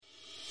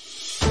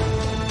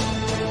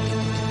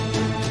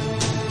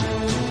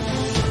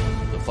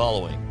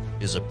following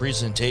is a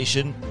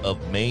presentation of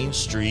Main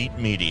Street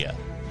Media,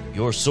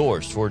 your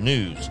source for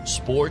news,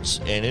 sports,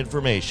 and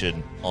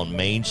information on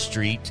Main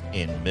Street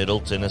in Middle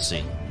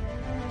Tennessee.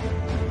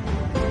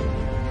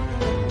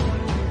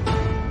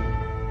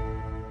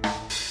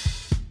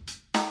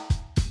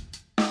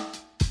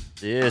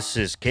 This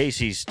is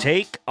Casey's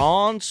Take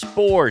on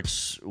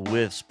Sports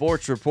with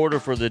sports reporter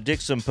for the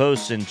Dickson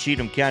Post and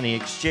Cheatham County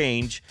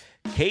Exchange,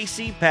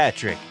 Casey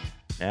Patrick.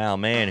 Now,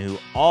 man who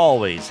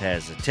always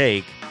has a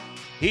take,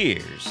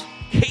 here's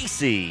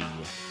Casey.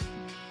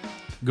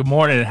 Good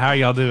morning. How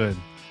y'all doing?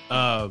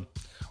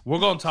 We're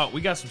going to talk.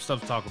 We got some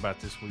stuff to talk about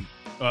this week.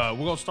 We're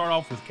going to start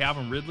off with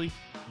Calvin Ridley,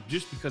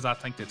 just because I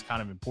think that's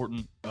kind of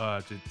important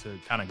to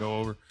kind of go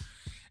over.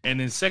 And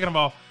then second of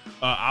all,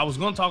 I was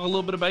going to talk a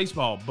little bit of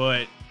baseball,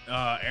 but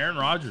Aaron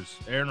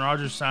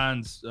Rodgers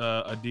signs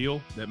a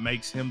deal that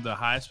makes him the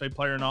highest paid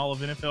player in all of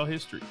NFL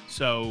history.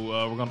 So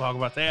we're going to talk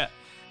about that.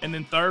 And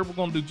then third, we're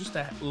going to do just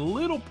a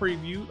little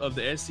preview of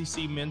the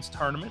SEC men's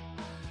tournament,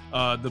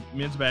 the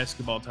men's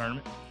basketball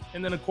tournament.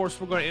 And then, of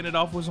course, we're going to end it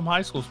off with some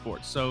high school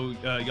sports. So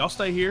y'all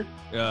stay here.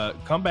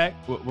 Come back.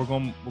 We're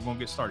going to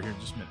get started here in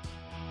just a minute.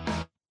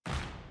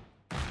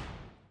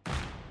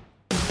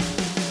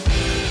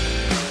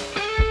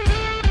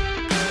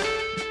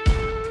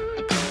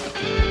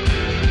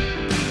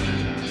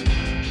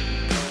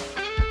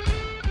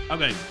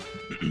 Okay,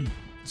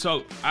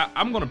 so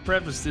I'm going to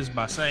preface this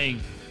by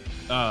saying,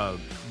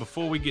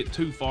 before we get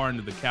too far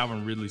into the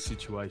Calvin Ridley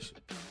situation,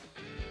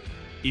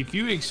 if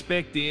you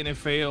expect the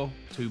NFL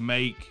to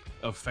make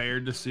a fair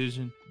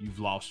decision, you've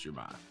lost your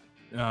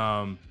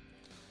mind.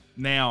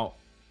 Now,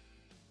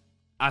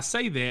 I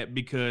say that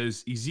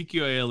because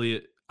Ezekiel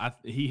Elliott,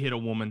 he hit a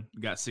woman,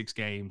 got 6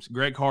 games.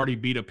 Greg Hardy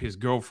beat up his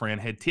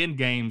girlfriend, had 10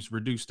 games,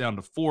 reduced down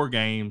to 4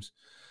 games.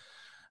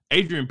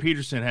 Adrian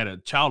Peterson had a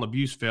child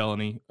abuse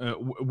felony.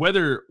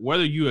 Whether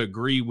you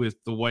agree with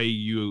the way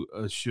you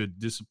should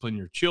discipline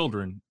your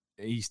children,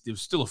 it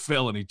was still a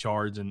felony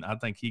charge, and I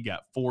think he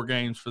got 4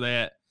 games for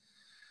that.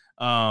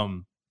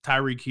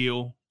 Tyreek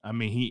Hill, I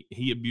mean,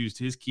 he abused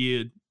his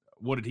kid.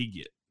 What did he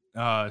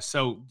get?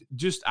 So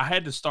just I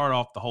had to start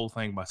off the whole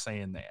thing by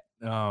saying that.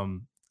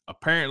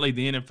 Apparently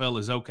the NFL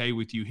is okay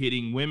with you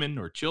hitting women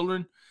or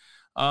children,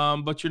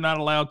 but you're not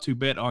allowed to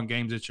bet on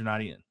games that you're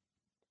not in.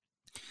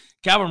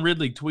 Calvin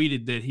Ridley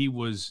tweeted that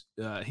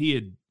he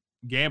had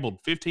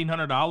gambled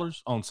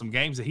 $1,500 on some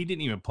games that he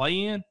didn't even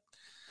play in.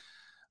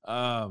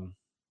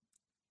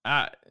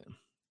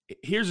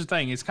 Here's the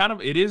thing: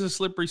 it is a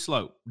slippery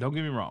slope. Don't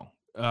get me wrong.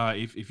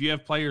 If you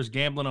have players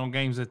gambling on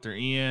games that they're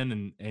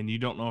in and you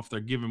don't know if they're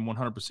giving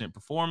 100%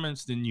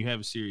 performance, then you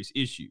have a serious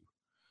issue.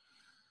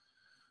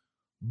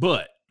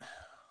 But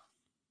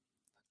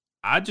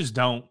I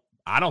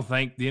don't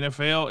think the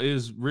NFL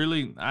is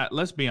really,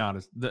 let's be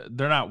honest,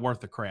 they're not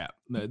worth the crap.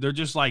 They're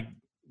just like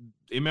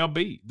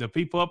MLB. The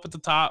people up at the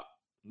top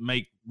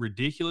make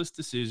ridiculous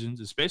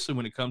decisions, especially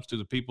when it comes to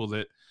the people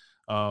that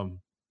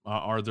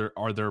are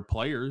their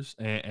players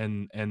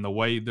and the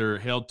way they're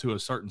held to a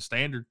certain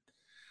standard.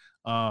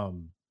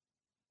 The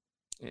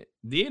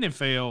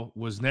NFL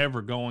was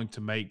never going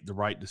to make the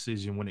right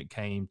decision when it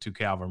came to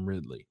Calvin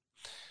Ridley.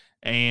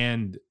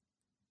 And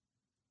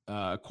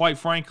quite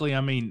frankly,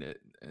 I mean,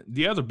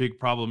 the other big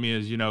problem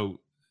is,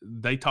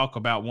 they talk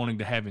about wanting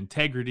to have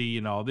integrity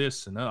and all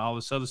this and all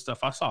this other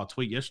stuff. I saw a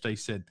tweet yesterday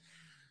said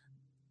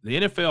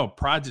the NFL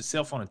prides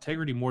itself on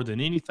integrity more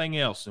than anything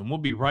else. And we'll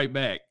be right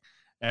back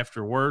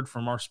after word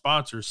from our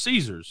sponsors,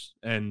 Caesars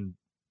and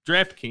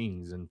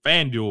DraftKings and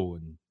FanDuel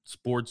and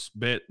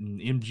Sportsbet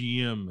and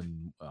MGM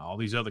and all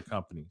these other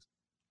companies.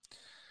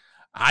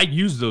 I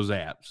use those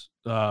apps.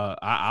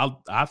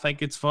 I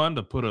think it's fun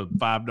to put a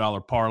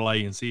 $5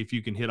 parlay and see if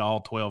you can hit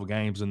all 12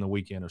 games in the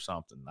weekend or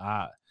something.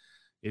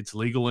 It's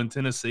legal in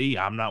Tennessee.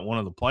 I'm not one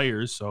of the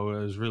players, so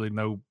there's really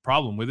no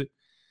problem with it.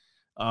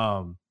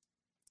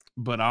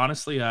 But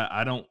honestly,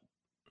 I don't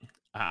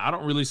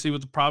really see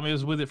what the problem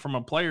is with it from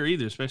a player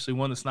either, especially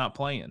one that's not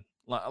playing.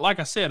 Like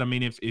I said, I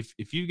mean,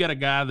 if you got a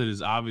guy that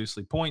is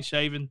obviously point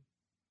shaving,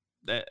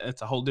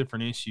 that's a whole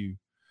different issue.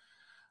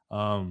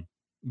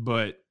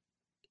 But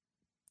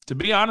to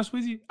be honest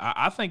with you,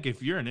 I think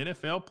if you're an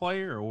NFL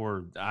player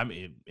or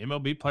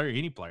MLB player,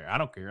 any player, I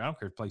don't care. I don't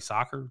care if you play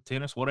soccer,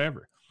 tennis,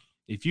 whatever.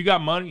 If you got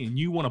money and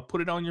you want to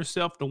put it on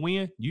yourself to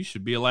win, you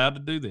should be allowed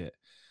to do that.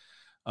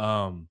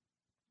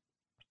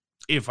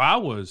 If I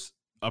was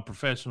a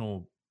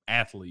professional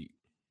athlete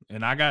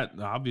and I got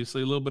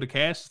obviously a little bit of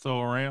cash to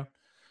throw around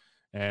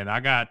and I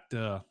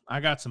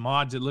got some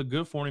odds that look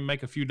good for me,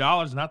 make a few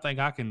dollars, and I think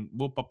I can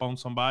whoop up on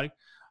somebody,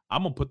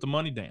 I'm going to put the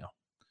money down.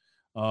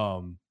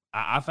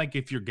 I think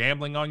if you're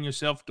gambling on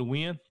yourself to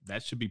win,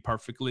 that should be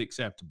perfectly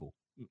acceptable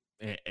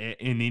in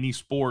any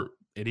sport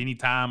at any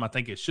time. I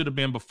think it should have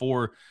been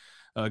before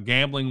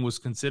gambling was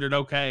considered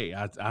okay.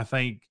 I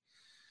think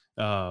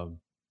the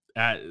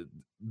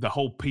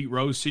whole Pete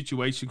Rose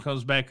situation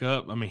comes back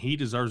up. I mean, he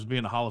deserves to be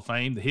in the Hall of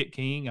Fame, the hit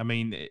king. I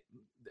mean,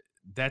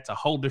 that's a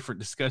whole different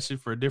discussion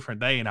for a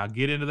different day, and I'll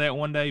get into that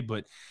one day.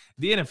 But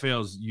the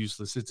NFL is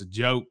useless. It's a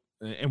joke.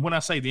 and when I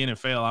say the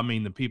NFL, I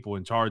mean the people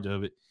in charge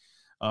of it,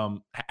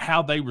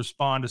 how they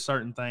respond to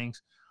certain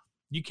things.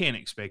 You can't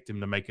expect them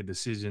to make a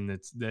decision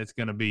that's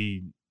going to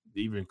be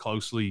even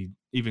close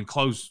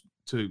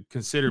to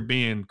consider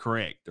being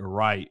correct or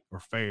right or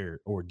fair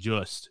or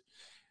just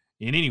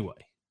in any way,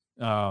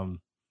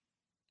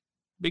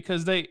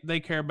 because they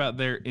care about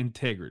their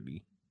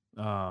integrity.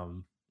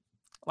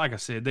 Like I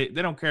said, they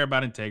don't care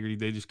about integrity.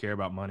 They just care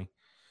about money.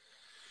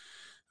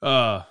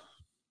 But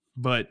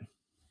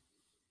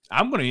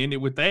I'm going to end it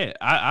with that.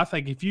 I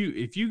think if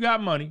you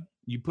got money,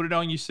 you put it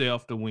on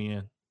yourself to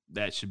win,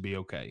 that should be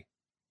okay.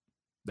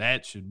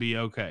 That should be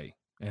okay.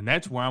 And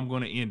that's where I'm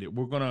going to end it.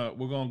 We're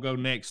gonna go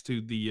next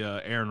to the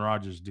Aaron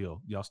Rodgers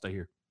deal. Y'all stay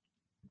here.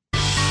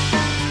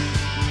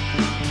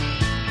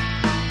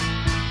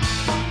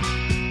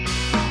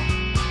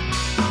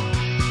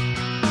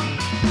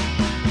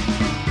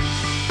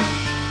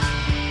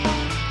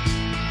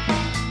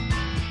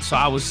 So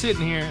I was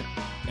sitting here,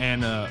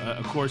 and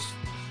of course,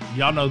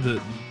 y'all know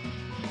the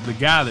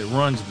guy that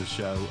runs the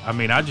show. I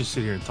mean, I just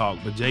sit here and talk,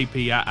 but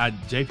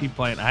JP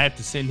Plant, I have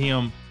to send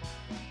him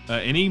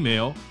an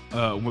email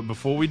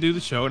before we do the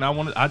show, and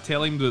I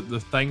tell him the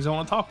things I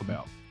want to talk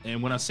about.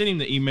 And when I sent him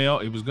the email,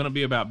 it was going to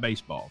be about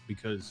baseball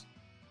because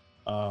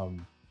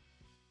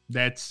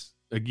that's,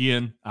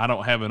 again, I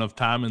don't have enough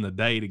time in the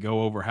day to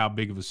go over how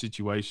big of a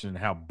situation and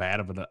how bad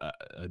of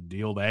a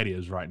deal that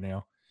is right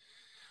now.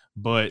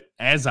 But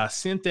as I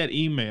sent that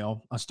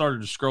email, I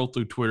started to scroll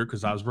through Twitter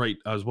because I was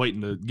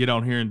waiting to get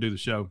on here and do the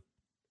show.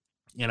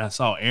 And I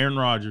saw Aaron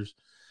Rodgers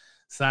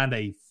signed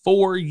a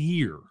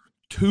 4-year,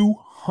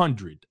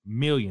 $200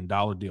 million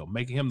deal,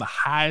 making him the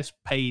highest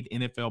paid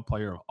NFL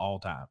player of all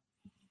time.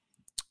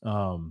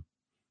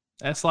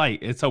 That's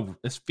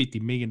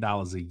 $50 million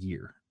a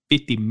year.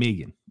 50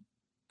 million.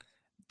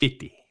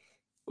 50.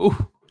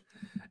 Ooh,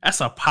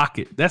 that's a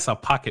pocket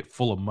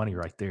full of money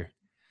right there.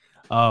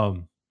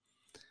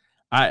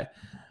 I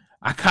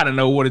kind of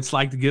know what it's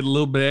like to get a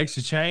little bit of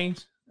extra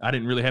change. I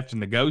didn't really have to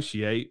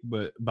negotiate,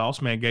 but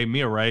boss man gave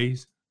me a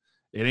raise.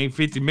 It ain't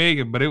 50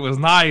 million, but it was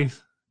nice.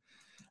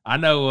 I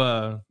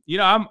know,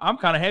 I'm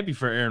kind of happy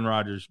for Aaron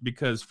Rodgers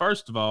because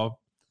first of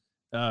all,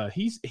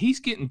 he's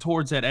getting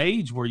towards that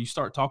age where you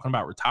start talking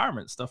about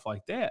retirement, stuff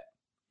like that.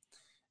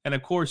 And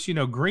of course,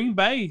 Green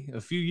Bay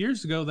a few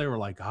years ago, they were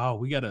like, oh,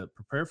 we got to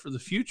prepare for the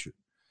future.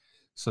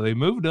 So they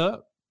moved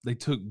up. They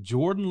took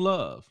Jordan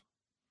Love.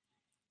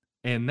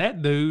 And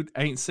that dude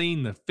ain't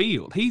seen the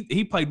field.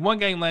 He played one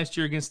game last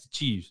year against the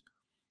Chiefs,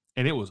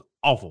 and it was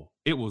awful.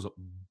 It was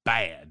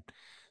bad.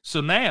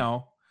 So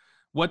now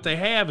what they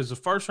have is a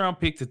first-round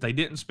pick that they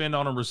didn't spend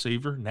on a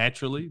receiver.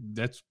 Naturally,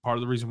 that's part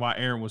of the reason why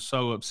Aaron was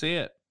so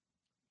upset.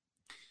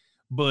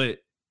 But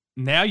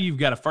now you've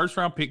got a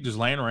first-round pick just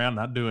laying around,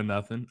 not doing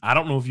nothing. I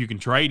don't know if you can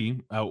trade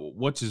him.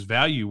 What's his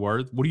value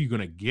worth? What are you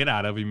going to get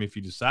out of him if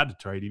you decide to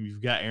trade him?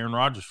 You've got Aaron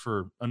Rodgers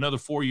for another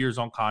 4 years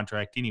on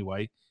contract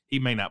anyway. He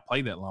may not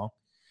play that long.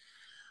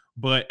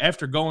 But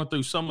after going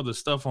through some of the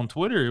stuff on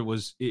Twitter,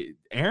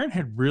 Aaron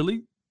had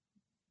really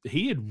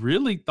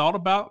thought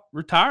about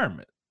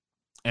retirement.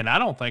 And I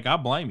don't think I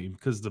blame him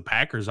because the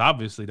Packers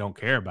obviously don't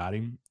care about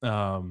him.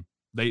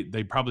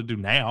 They probably do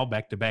now,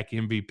 back-to-back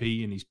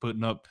MVP, and he's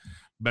putting up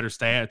better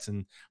stats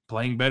and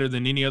playing better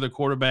than any other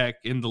quarterback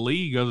in the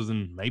league other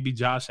than maybe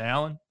Josh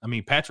Allen. I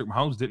mean, Patrick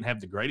Mahomes didn't have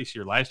the greatest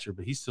year last year,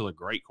 but he's still a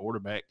great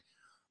quarterback.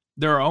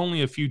 There are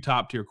only a few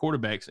top-tier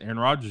quarterbacks. Aaron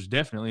Rodgers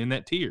definitely in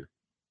that tier.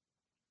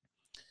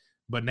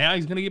 But now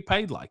he's going to get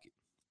paid like it.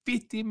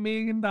 $50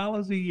 million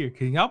a year.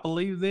 Can y'all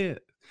believe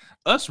that?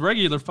 Us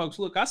regular folks,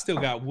 look, I still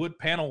got wood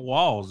panel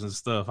walls and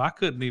stuff. I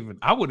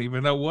wouldn't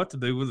even know what to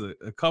do with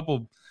a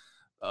couple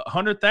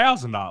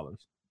 $100,000.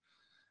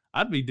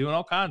 I'd be doing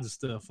all kinds of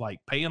stuff like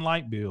paying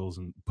light bills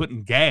and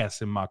putting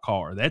gas in my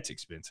car. That's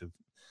expensive.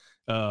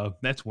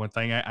 That's one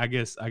thing. I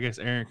guess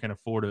Aaron can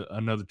afford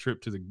another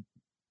trip to the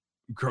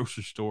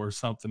grocery store or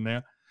something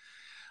now.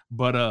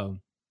 But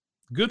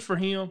good for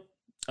him.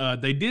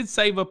 They did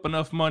save up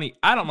enough money.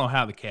 I don't know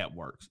how the cap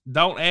works.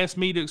 Don't ask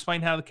me to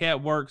explain how the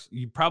cap works.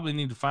 You probably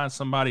need to find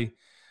somebody,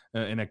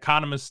 an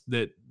economist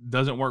that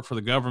doesn't work for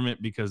the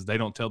government because they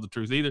don't tell the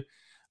truth either.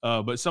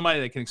 But somebody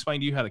that can explain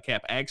to you how the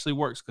cap actually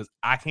works because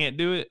I can't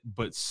do it.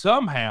 But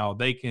somehow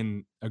they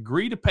can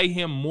agree to pay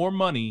him more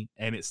money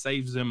and it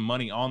saves them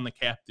money on the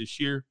cap this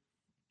year.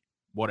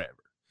 Whatever.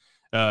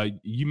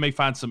 You may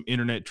find some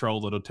internet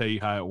troll that'll tell you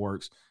how it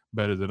works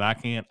better than I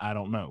can. I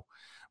don't know.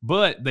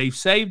 But they've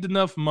saved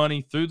enough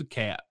money through the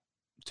cap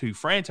to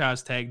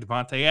franchise tag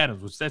Devontae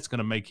Adams, which that's going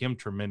to make him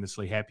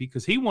tremendously happy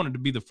because he wanted to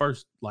be the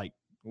first, $25,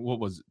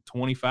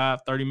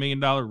 $30 million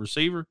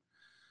receiver.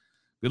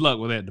 Good luck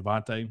with that,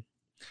 Devontae.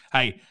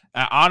 Hey,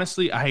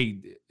 honestly,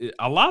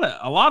 a lot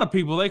of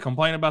people, they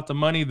complain about the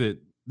money that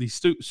these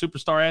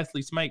superstar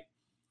athletes make.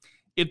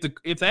 If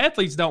the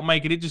athletes don't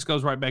make it, it just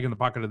goes right back in the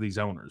pocket of these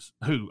owners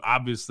who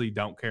obviously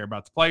don't care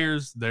about the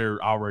players.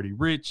 They're already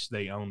rich.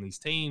 They own these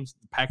teams.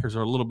 The Packers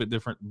are a little bit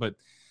different, but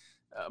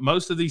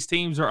most of these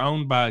teams are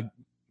owned by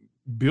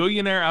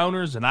billionaire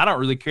owners, and I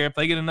don't really care if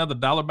they get another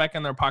dollar back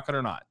in their pocket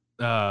or not.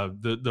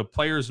 The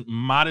players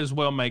might as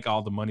well make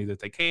all the money that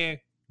they can.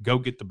 Go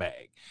get the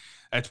bag.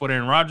 That's what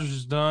Aaron Rodgers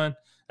has done.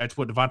 That's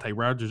what Devontae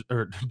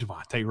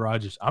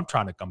Rodgers. I'm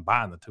trying to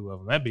combine the two of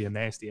them. That'd be a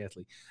nasty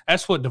athlete.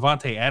 That's what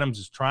Devontae Adams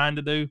is trying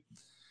to do.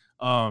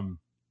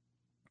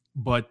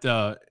 But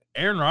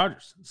Aaron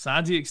Rodgers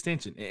signs the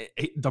extension.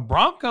 The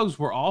Broncos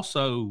were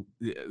also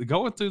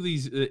going through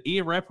these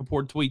Ian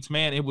Rappaport tweets.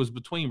 Man, it was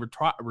between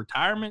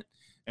retirement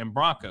and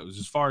Broncos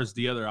as far as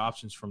the other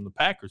options from the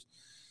Packers.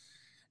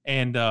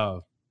 And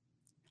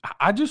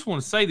I just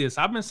want to say this.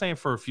 I've been saying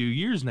for a few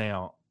years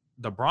now,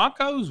 the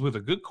Broncos with a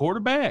good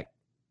quarterback,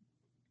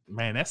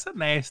 man, that's a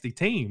nasty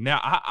team. Now,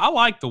 I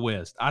like the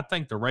West. I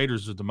think the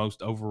Raiders are the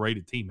most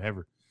overrated team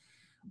ever.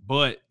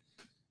 But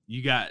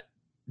you got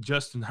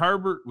Justin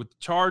Herbert with the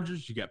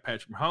Chargers. You got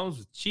Patrick Mahomes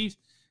with the Chiefs.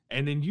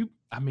 And then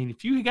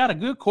if you got a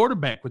good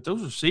quarterback with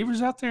those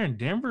receivers out there in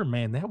Denver,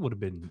 man, that would have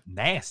been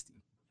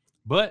nasty.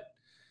 But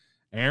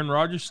Aaron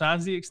Rodgers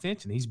signs the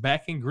extension. He's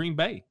back in Green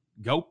Bay.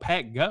 Go,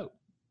 Pack, go.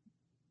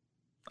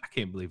 I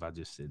can't believe I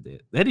just said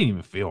that. That didn't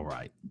even feel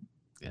right.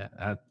 Yeah,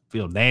 I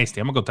feel nasty.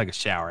 I'm going to go take a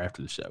shower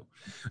after the show.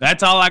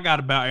 That's all I got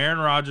about Aaron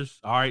Rodgers.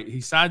 All right, he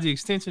signs the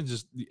extension.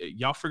 Just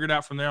y'all figure it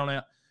out from there on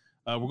out.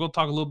 We're going to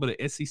talk a little bit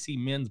of SEC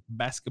men's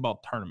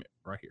basketball tournament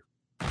right here.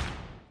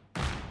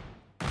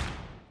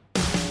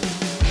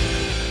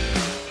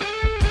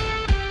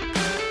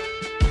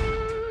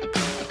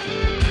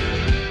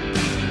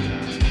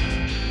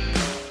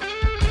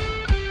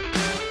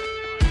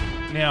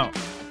 Now,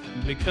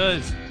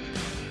 because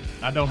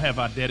I don't have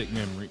eidetic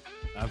memory,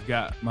 I've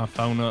got my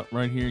phone up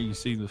right here. You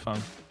see the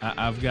phone?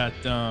 I've got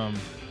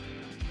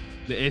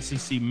the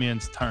SEC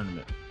men's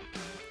tournament.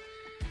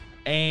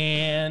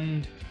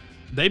 And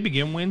they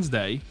begin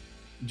Wednesday,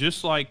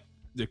 just like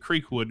the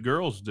Creekwood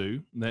girls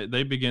do.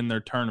 They begin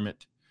their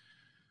tournament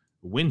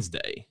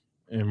Wednesday.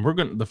 And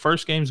the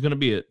first game's going to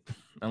be at,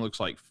 it looks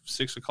like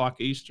 6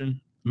 o'clock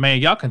Eastern. Man,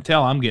 y'all can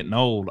tell I'm getting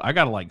old. I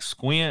got to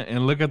squint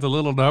and look at the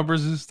little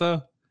numbers and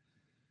stuff.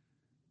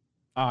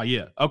 Oh,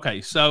 yeah. Okay,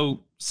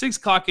 so 6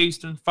 o'clock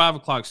Eastern, 5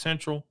 o'clock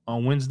Central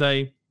on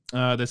Wednesday.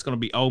 That's going to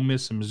be Ole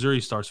Miss and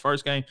Missouri starts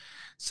first game.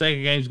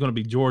 Second game is going to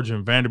be Georgia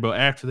and Vanderbilt.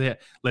 After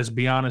that, let's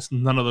be honest,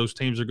 none of those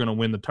teams are going to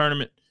win the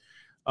tournament.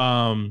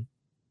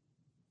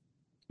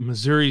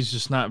 Missouri's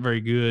just not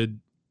very good.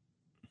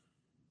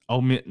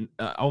 Ole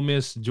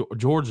Miss,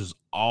 Georgia's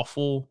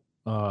awful.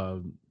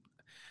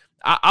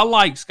 I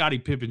like Scottie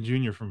Pippen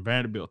Jr. from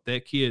Vanderbilt.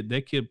 That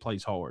kid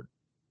plays hard.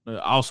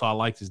 Also, I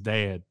liked his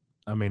dad.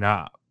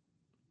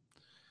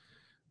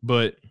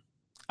 But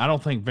I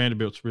don't think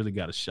Vanderbilt's really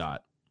got a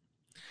shot.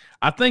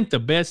 I think the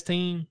best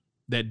team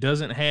that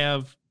doesn't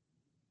have,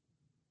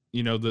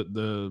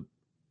 the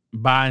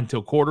bye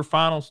until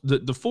quarterfinals,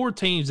 the four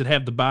teams that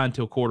have the bye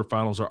until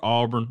quarterfinals are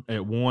Auburn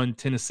at 1,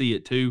 Tennessee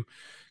at 2,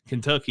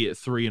 Kentucky at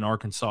 3, and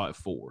Arkansas at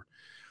 4.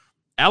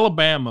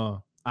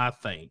 Alabama, I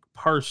think,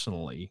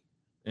 personally,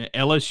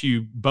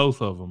 LSU,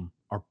 both of them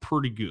are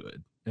pretty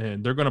good.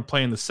 And they're going to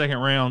play in the second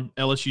round.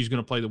 LSU is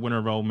going to play the winner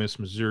of Ole Miss,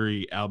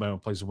 Missouri. Alabama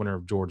plays the winner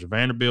of Georgia,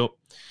 Vanderbilt.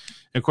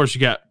 And, of course,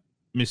 you got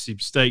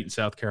Mississippi State and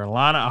South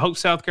Carolina. I hope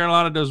South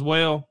Carolina does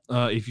well.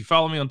 If you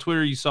follow me on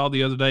Twitter, you saw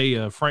the other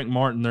day Frank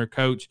Martin, their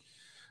coach.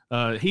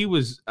 He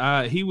was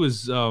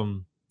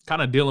kind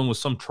of dealing with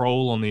some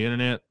troll on the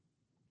internet.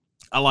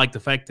 I like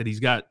the fact that he's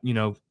got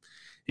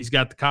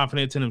the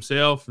confidence in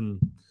himself and,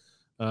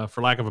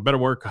 for lack of a better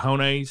word,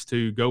 cojones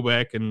to go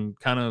back and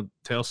kind of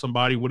tell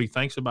somebody what he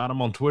thinks about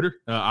him on Twitter.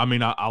 I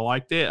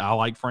like that. I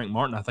like Frank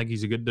Martin. I think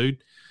he's a good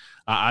dude.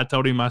 I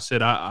told him, I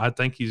said, I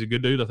think he's a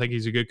good dude. I think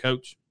he's a good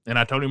coach. And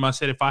I told him, I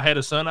said, if I had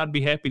a son, I'd be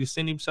happy to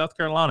send him to South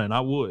Carolina, and I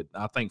would.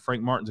 I think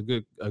Frank Martin's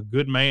a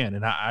good man,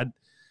 and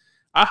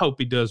I hope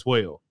he does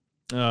well.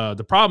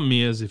 The problem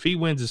is, if he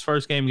wins his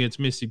first game against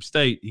Mississippi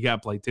State, he got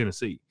to play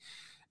Tennessee.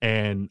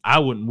 And I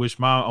wouldn't wish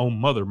my own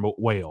mother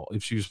well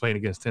if she was playing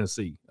against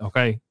Tennessee,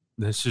 okay?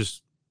 That's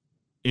just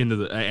into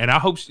the – and I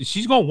hope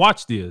she's going to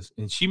watch this,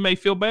 and she may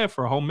feel bad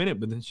for a whole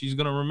minute, but then she's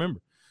going to remember.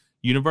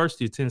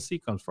 University of Tennessee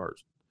comes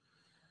first.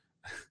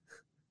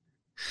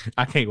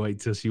 I can't wait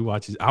till she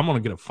watches. I'm going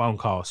to get a phone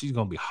call. She's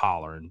going to be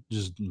hollering,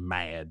 just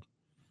mad.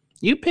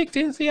 You picked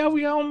Tennessee over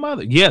your own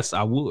mother? Yes,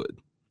 I would.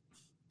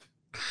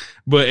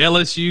 But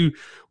LSU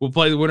will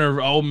play the winner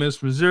of Ole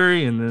Miss,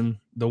 Missouri, and then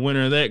the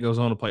winner of that goes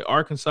on to play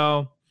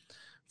Arkansas.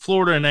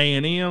 Florida and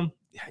A&M.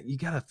 You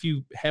got a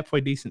few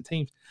halfway decent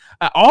teams.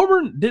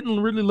 Auburn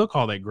didn't really look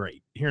all that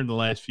great here in the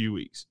last few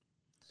weeks.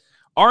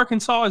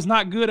 Arkansas is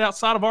not good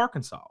outside of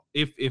Arkansas.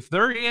 If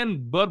they're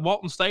in Bud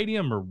Walton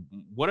Stadium or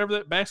whatever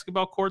that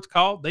basketball court's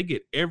called, they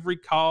get every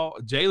call.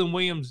 Jalen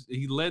Williams,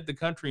 he led the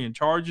country in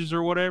charges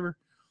or whatever.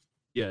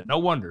 Yeah, no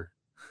wonder.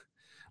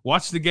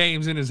 Watch the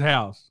games in his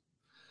house.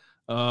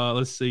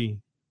 Let's see.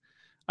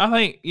 I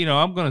think,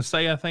 I'm going to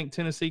say I think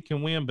Tennessee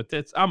can win, but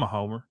I'm a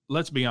homer.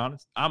 Let's be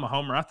honest. I'm a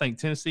homer. I think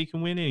Tennessee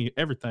can win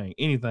everything,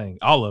 anything,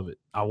 all of it.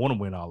 I want to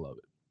win all of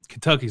it.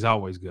 Kentucky's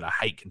always good. I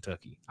hate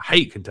Kentucky,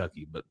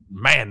 but,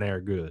 man,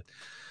 they're good.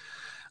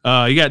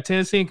 You got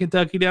Tennessee and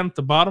Kentucky down at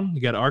the bottom.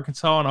 You got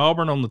Arkansas and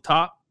Auburn on the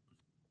top.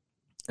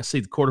 Let's see,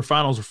 the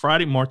quarterfinals are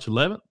Friday, March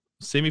 11th.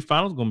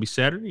 Semifinals going to be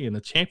Saturday, and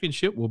the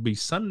championship will be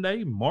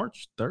Sunday,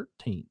 March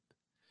 13th.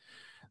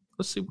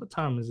 Let's see, what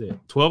time is it?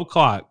 12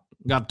 o'clock.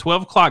 Got a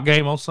 12 o'clock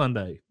game on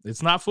Sunday.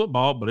 It's not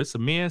football, but it's a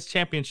men's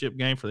championship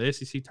game for the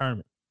SEC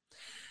tournament.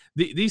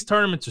 These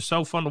tournaments are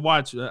so fun to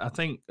watch. I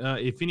think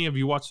if any of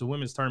you watched the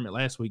women's tournament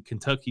last week,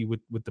 Kentucky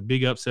with the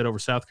big upset over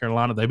South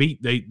Carolina,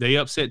 they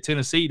upset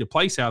Tennessee to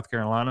play South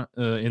Carolina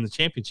in the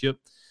championship,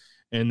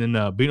 and then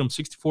beat them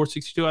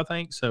 64-62, I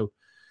think. So,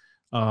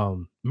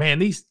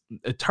 man,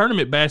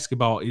 tournament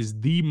basketball is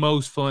the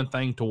most fun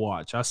thing to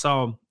watch. I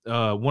saw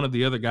one of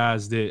the other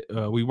guys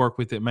that we work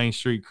with at Main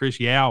Street, Chris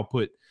Yao,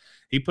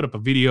 he put up a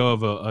video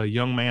of a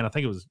young man. I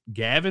think it was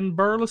Gavin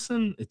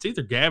Burleson. It's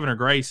either Gavin or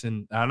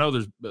Grayson. I know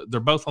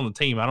they're both on the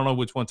team. I don't know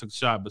which one took the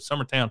shot, but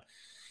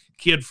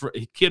kid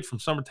from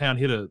Summertown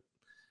hit it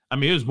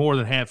was more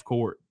than half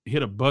court.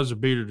 Hit a buzzer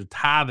beater to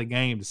tie the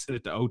game to send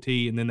it to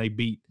OT, and then they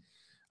beat,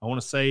 I want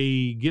to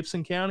say,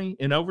 Gibson County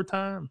in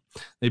overtime.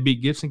 They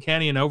beat Gibson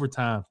County in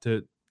overtime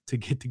to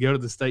get to go to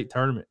the state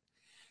tournament.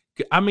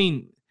 I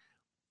mean,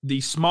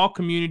 these small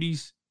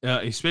communities,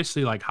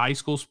 especially like high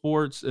school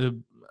sports,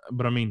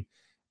 but I mean,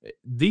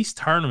 these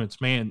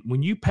tournaments, man,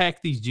 when you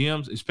pack these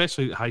gyms,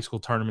 especially the high school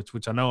tournaments,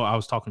 which I know I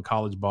was talking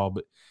college ball,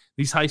 but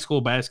these high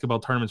school basketball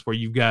tournaments where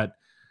you've got,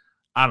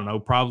 I don't know,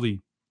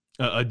 probably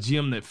a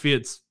gym that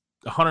fits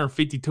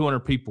 150,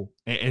 200 people,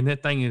 and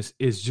that thing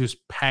is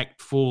just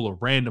packed full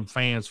of random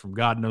fans from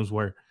God knows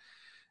where.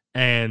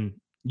 And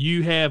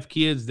you have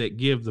kids that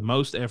give the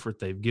most effort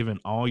they've given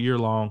all year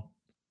long.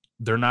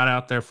 They're not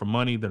out there for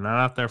money. They're not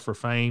out there for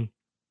fame.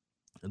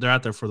 They're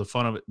out there for the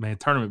fun of it. Man,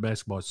 tournament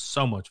basketball is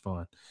so much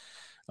fun.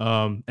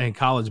 And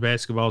college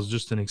basketball is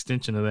just an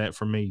extension of that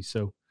for me.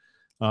 So,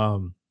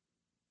 and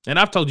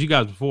I've told you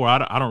guys before,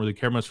 I don't really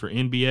care much for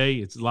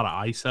NBA. It's a lot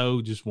of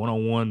ISO, just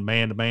one-on-one,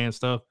 man-to-man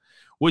stuff,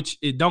 which,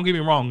 don't get me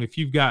wrong, if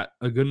you've got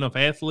a good enough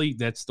athlete,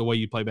 that's the way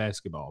you play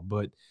basketball.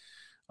 But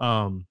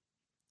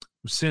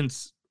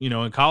since,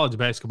 in college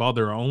basketball,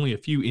 there are only a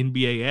few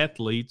NBA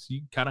athletes,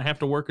 you kind of have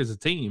to work as a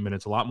team, and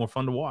it's a lot more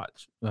fun to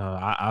watch.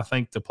 I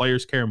think the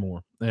players care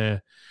more.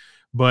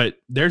 But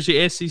there's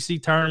your SEC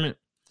tournament.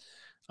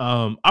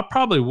 I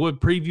probably would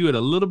preview it a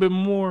little bit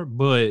more,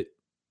 but,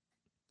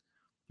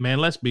 man,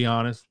 let's be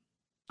honest.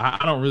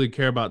 I don't really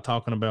care about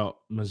talking about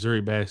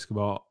Missouri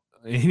basketball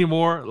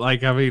anymore.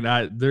 Like, I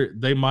mean,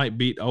 they might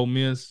beat Ole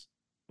Miss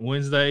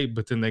Wednesday,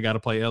 but then they got to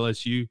play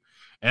LSU.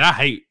 And I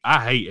hate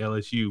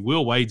LSU.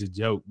 Will Wade's a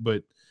joke,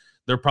 but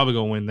they're probably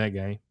going to win that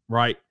game,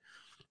 right?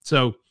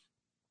 So,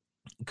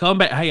 come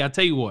back. Hey, I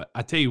tell you what.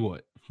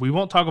 We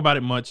won't talk about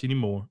it much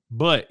anymore,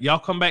 but y'all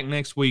come back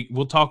next week.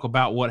 We'll talk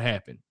about what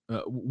happened.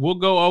 We'll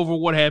go over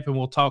what happened.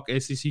 We'll talk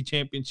SEC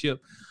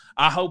championship.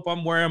 I hope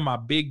I'm wearing my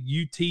big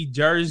UT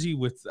jersey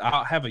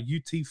I'll have a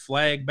UT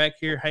flag back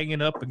here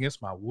hanging up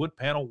against my wood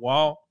panel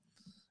wall.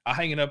 I'll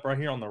hang it up right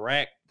here on the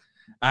rack.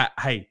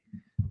 Hey,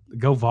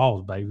 go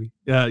Vols, baby.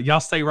 Y'all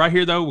stay right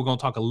here, though. We're going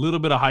to talk a little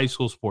bit of high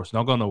school sports.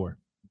 Don't go nowhere.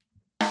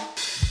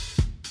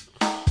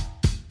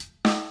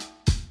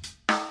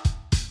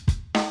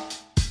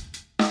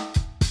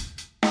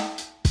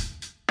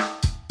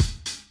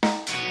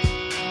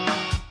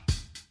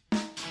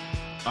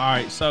 All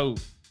right, so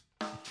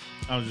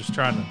I was just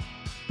trying to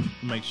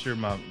make sure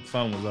my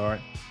phone was all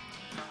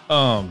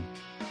right.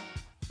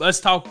 Let's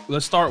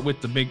start with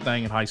the big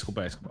thing in high school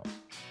basketball.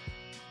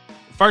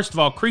 First of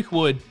all,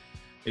 Creekwood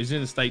is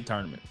in the state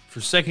tournament for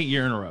second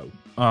year in a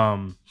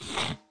row.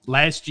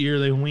 Last year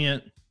they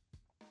went,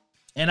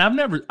 and I've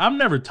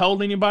never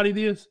told anybody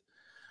this,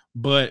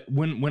 but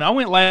when I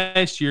went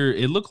last year,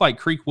 it looked like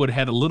Creekwood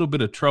had a little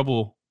bit of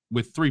trouble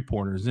with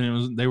three-pointers,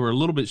 and they were a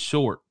little bit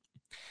short.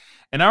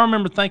 And I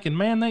remember thinking,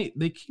 man,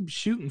 they keep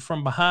shooting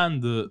from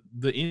behind the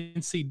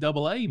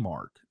NCAA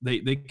mark.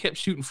 They kept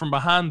shooting from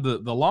behind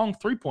the long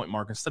three-point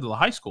mark instead of the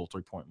high school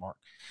three-point mark.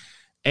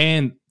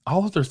 And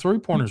all of their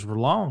three-pointers were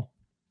long.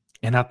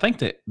 And I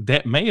think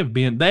that may have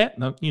been that,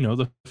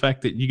 the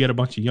fact that you got a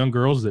bunch of young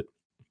girls that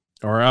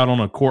are out on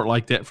a court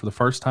like that for the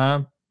first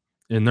time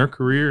in their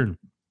career. And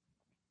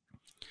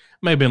it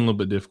may have been a little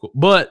bit difficult.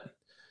 But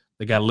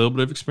they got a little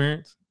bit of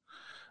experience.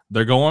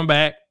 They're going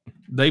back.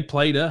 They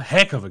played a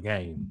heck of a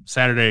game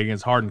Saturday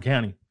against Hardin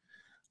County.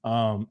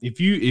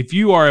 If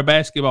you are a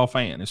basketball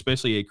fan,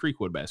 especially a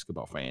Creekwood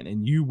basketball fan,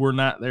 and you were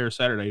not there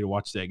Saturday to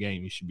watch that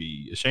game, you should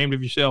be ashamed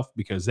of yourself,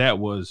 because that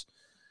was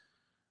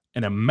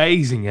an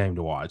amazing game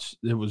to watch.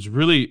 It was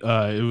really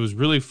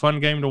fun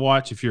game to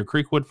watch if you're a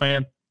Creekwood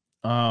fan.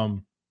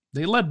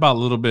 They led by a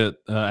little bit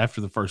after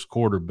the first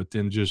quarter, but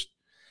then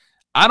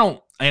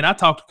I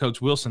talked to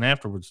Coach Wilson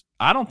afterwards.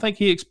 I don't think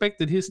he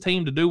expected his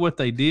team to do what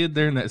they did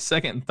there in that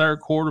second and third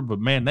quarter, but,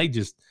 man,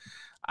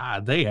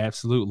 they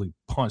absolutely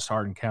punched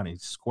Hardin County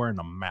square in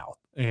the mouth,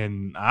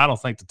 and I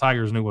don't think the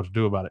Tigers knew what to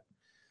do about it.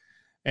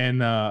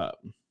 And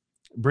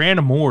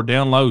Brianna Moore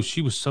down low,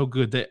 she was so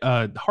good.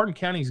 Hardin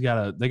County's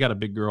got a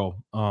big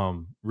girl,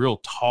 real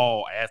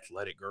tall,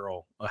 athletic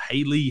girl,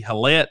 Haley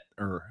Hallett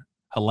or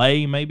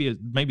Haley, maybe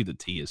the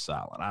T is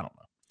silent. I don't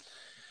know,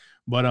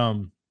 but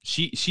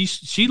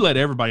She led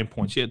everybody in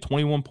points. She had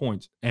 21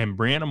 points, and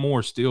Brianna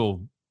Moore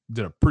still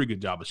did a pretty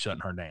good job of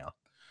shutting her down.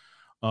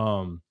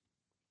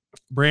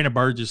 Brianna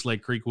Burgess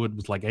led Creekwood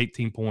with like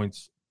 18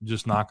 points,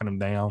 just knocking them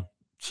down.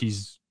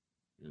 She's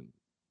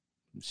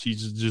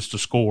just a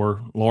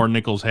scorer. Lauren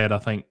Nichols had, I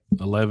think,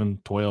 11,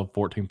 12,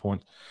 14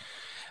 points.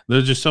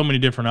 There's just so many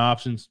different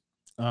options.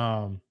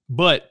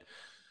 But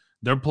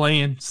they're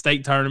playing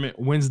state tournament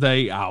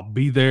Wednesday. I'll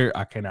be there.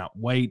 I cannot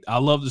wait. I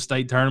love the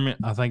state tournament.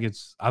 I think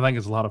it's a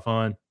lot of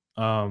fun.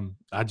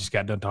 I just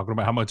got done talking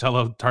about how much I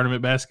love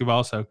tournament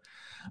basketball. So,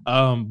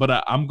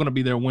 but I'm going to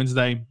be there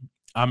Wednesday.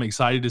 I'm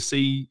excited to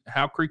see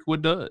how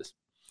Creekwood does.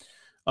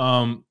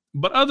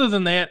 But other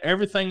than that,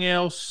 everything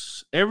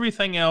else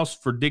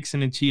for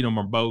Dickson and Cheatham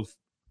are both,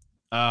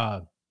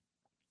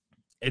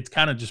 it's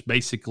kind of just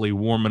basically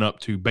warming up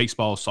to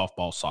baseball,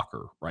 softball,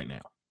 soccer right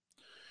now.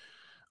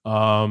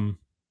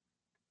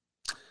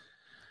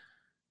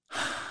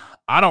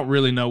 I don't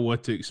really know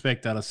what to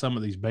expect out of some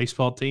of these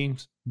baseball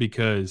teams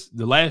because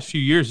the last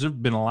few years there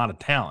have been a lot of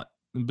talent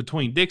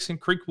between Dickson,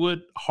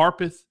 Creekwood,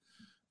 Harpeth,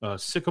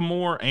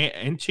 Sycamore,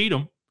 and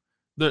Cheatham.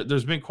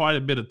 There's been quite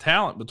a bit of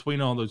talent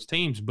between all those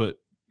teams, but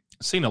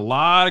I've seen a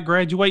lot of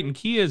graduating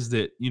kids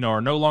that,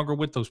 are no longer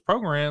with those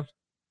programs.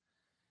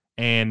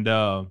 And,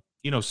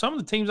 some of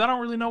the teams, I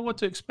don't really know what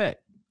to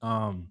expect.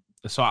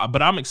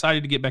 But I'm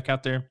excited to get back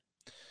out there.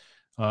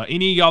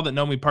 Any of y'all that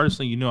know me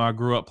personally, I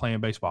grew up playing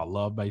baseball. I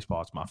love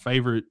baseball. It's my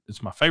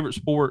favorite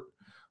sport,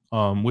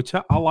 which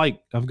I like.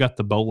 I've got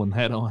the bowling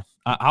hat on.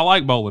 I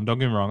like bowling. Don't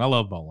get me wrong. I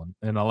love bowling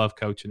and I love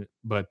coaching it.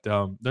 But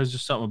there's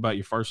just something about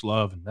your first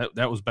love, and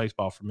that was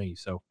baseball for me.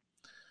 So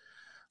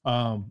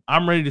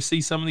I'm ready to see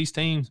some of these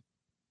teams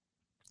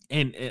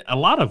and a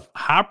lot of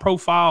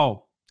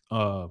high-profile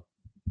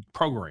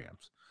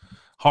programs.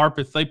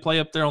 Harpeth, they play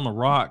up there on the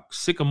Rock.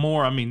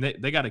 Sycamore, I mean,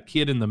 they got a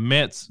kid in the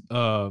Mets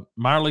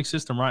minor league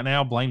system right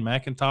now, Blaine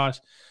McIntosh.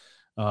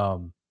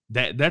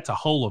 That's a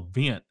whole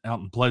event out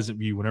in Pleasant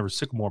View whenever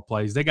Sycamore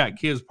plays. They got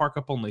kids park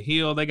up on the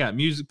hill. They got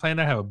music playing.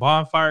 They have a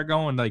bonfire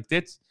going. Like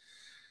that's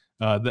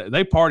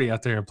they party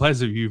out there in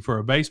Pleasant View for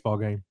a baseball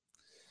game.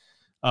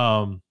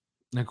 And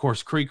of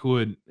course,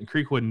 Creekwood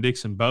and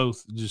Dickson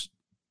both just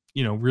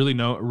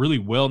really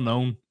well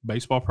known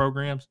baseball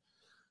programs.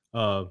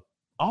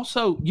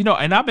 Also,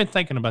 and I've been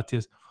thinking about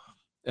this.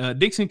 The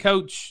Dickson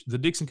coach,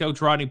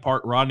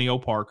 Rodney O.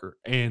 Parker,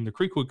 and the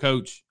Creekwood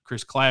coach,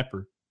 Chris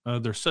Clapper,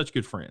 they're such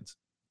good friends.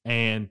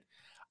 And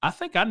I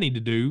think I need to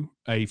do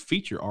a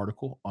feature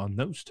article on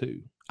those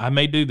two. I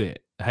may do that.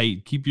 Hey,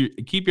 keep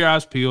your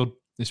eyes peeled,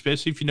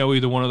 especially if you know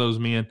either one of those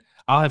men.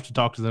 I'll have to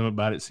talk to them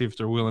about it, see if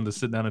they're willing to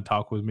sit down and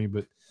talk with me.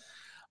 But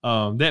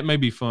that may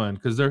be fun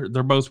because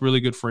they're both really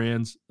good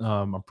friends.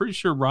 I'm pretty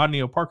sure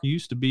Rodney O. Parker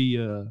used to be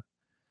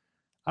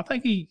I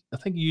think he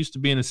used to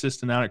be an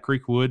assistant out at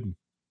Creekwood.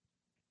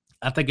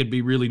 I think it'd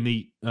be really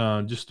neat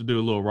just to do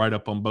a little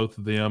write-up on both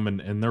of them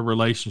and their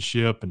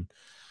relationship. And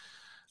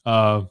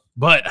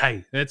but,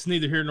 hey, that's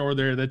neither here nor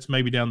there. That's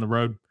maybe down the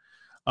road.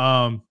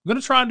 I'm going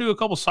to try and do a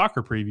couple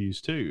soccer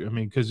previews too. I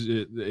mean, because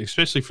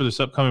especially for this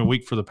upcoming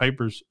week for the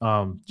papers,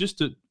 just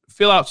to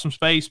fill out some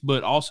space,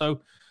 but also,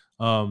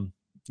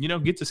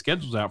 get the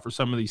schedules out for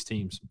some of these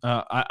teams.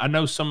 I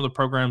know some of the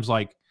programs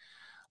like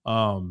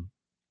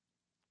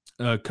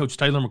Coach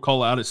Taylor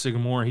McCullough out at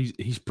Sycamore,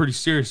 he's pretty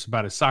serious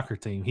about his soccer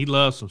team. He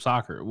loves some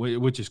soccer,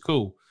 which is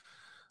cool.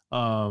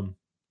 And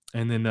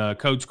then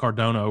Coach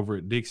Cardona over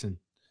at Dickson.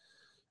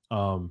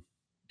 We're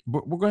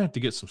going to have to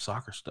get some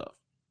soccer stuff.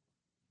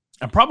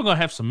 I'm probably going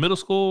to have some middle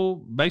school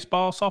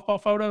baseball,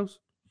 softball photos.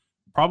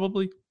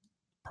 Probably.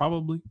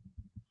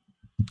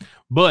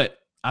 But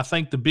I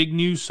think the big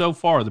news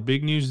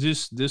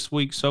this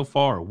week so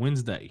far,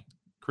 Wednesday,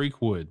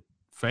 Creekwood,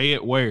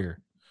 Fayette Ware.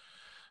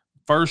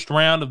 First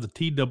round of the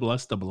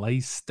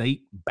TSSAA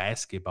state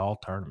basketball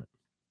tournament.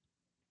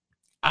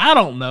 I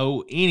don't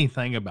know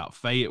anything about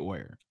Fayette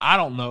Ware. I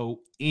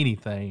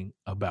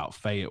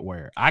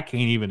can't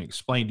even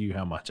explain to you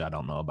how much I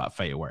don't know about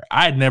Fayette Ware.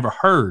 I had never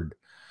heard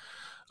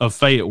of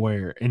Fayette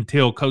Ware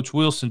until Coach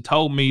Wilson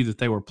told me that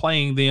they were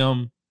playing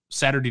them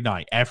Saturday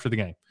night after the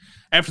game.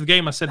 After the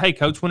game, I said, "Hey,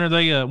 Coach, when are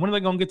they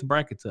going to get the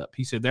brackets up?"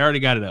 He said, "They already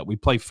got it up. We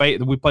play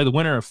the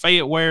winner of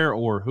Fayette Ware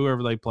or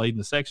whoever they played in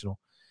the sectional."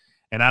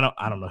 And I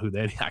don't know who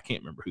that is. I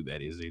can't remember who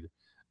that is either.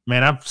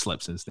 Man, I've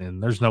slept since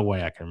then. There's no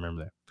way I can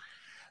remember that.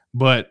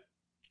 But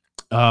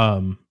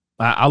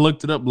I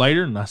looked it up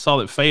later, and I saw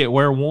that Fayette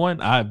Ware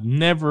won. I've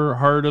never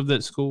heard of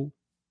that school.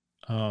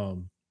 I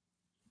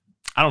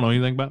don't know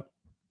anything about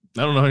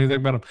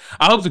them.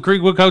 I hope the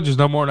Creekwood coaches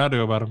know more than I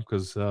do about them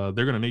because they're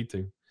going to need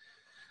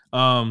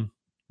to.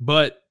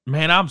 But,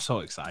 man, I'm so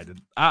excited.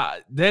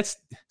 I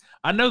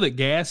know that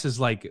gas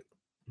is like –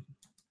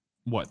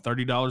 what,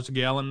 $30 a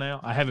gallon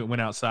now? I haven't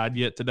went outside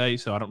yet today,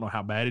 so I don't know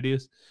how bad it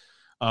is.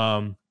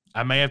 I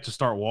may have to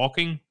start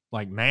walking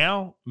like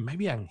now.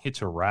 Maybe I can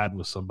hitch a ride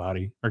with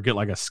somebody or get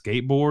like a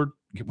skateboard,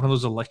 get one of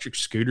those electric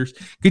scooters.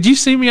 Could you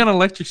see me on an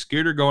electric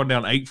scooter going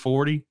down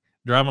 840,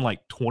 driving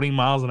like 20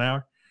 miles an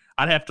hour?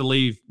 I'd have to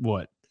leave,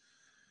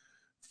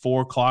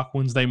 4 o'clock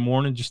Wednesday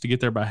morning just to get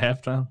there by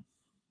halftime.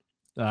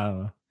 I don't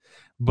know.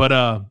 But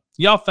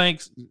y'all,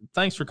 thanks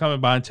for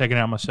coming by and checking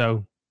out my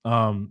show.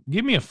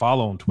 Give me a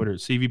follow on Twitter at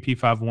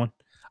CVP51.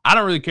 I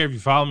don't really care if you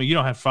follow me. You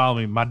don't have to follow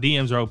me. My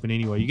DMs are open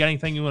anyway. You got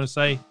anything you want to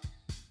say?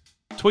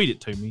 Tweet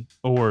it to me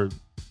or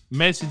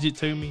message it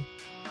to me.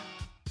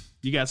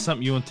 You got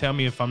something you want to tell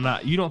me if I'm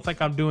not, you don't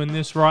think I'm doing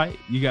this right?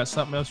 You got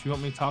something else you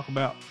want me to talk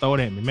about? Throw it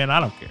at me. Man,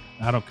 I don't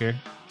care.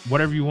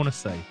 Whatever you want to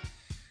say.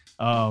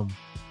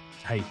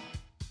 Hey,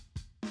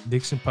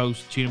 Dickson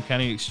Post, Cheatham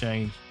County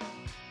Exchange.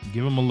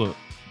 Give them a look.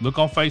 Look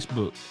on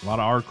Facebook. A lot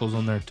of articles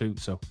on there too.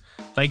 So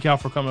thank y'all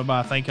for coming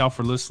by. Thank y'all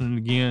for listening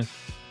again.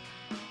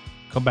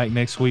 Come back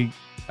next week.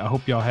 I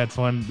hope y'all had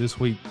fun this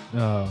week.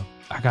 I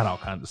got all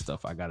kinds of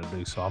stuff I got to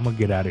do, so I'm going to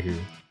get out of here.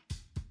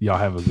 Y'all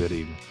have a good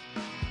evening.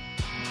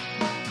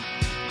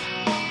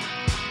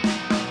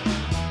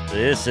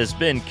 This has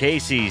been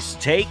Casey's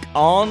Take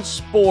on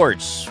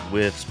Sports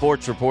with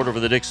sports reporter for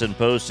the Dickson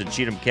Post and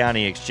Cheatham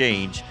County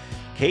Exchange,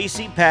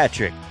 Casey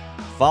Patrick.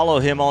 Follow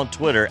him on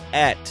Twitter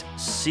at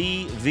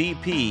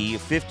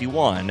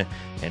CVP51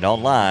 and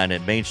online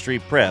at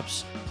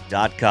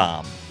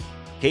MainStreetPreps.com.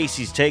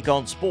 Casey's Take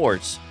on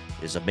Sports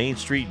is a Main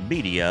Street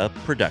Media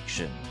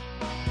production.